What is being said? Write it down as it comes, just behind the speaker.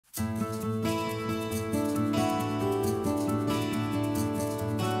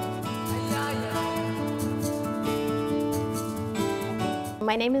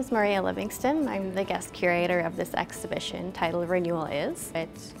My name is Maria Livingston. I'm the guest curator of this exhibition titled Renewal Is. It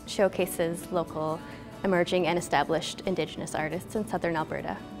showcases local, emerging and established Indigenous artists in southern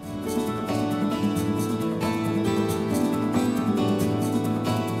Alberta.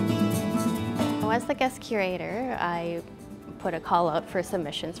 As the guest curator, I put a call out for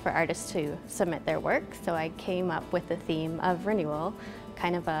submissions for artists to submit their work. So I came up with the theme of renewal,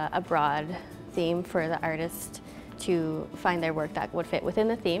 kind of a broad theme for the artist to find their work that would fit within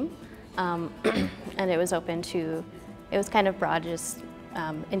the theme. And it was open to, it was kind of broad, just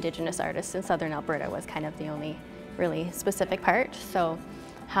Indigenous artists in southern Alberta was kind of the only really specific part. So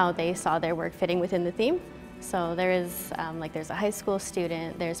how they saw their work fitting within the theme. So there is, there's a high school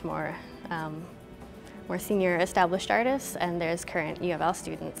student, there's more senior established artists, and there's current U of L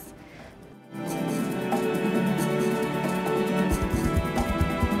students.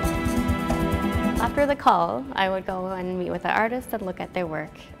 After the call, I would go and meet with the artist and look at their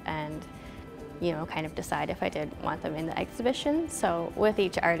work and, kind of decide if I did want them in the exhibition. So with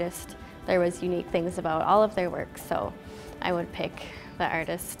each artist, there was unique things about all of their work. So I would pick the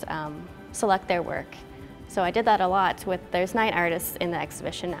artist, select their work. So I did that a lot there's 9 artists in the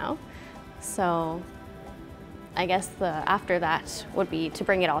exhibition now. So I guess after that would be to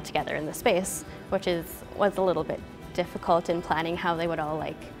bring it all together in the space, which was a little bit difficult in planning how they would all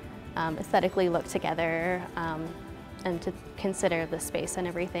aesthetically look together and to consider the space and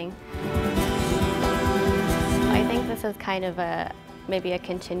everything. I think this is kind of maybe a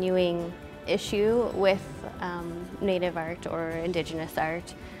continuing issue with Native art or Indigenous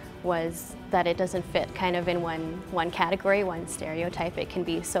art, was that it doesn't fit kind of in one category, one stereotype. It can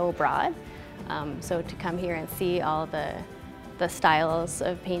be so broad. So to come here and see all the styles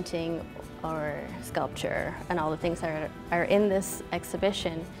of painting or sculpture and all the things that are in this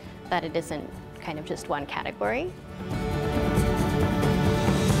exhibition, that it isn't kind of just one category.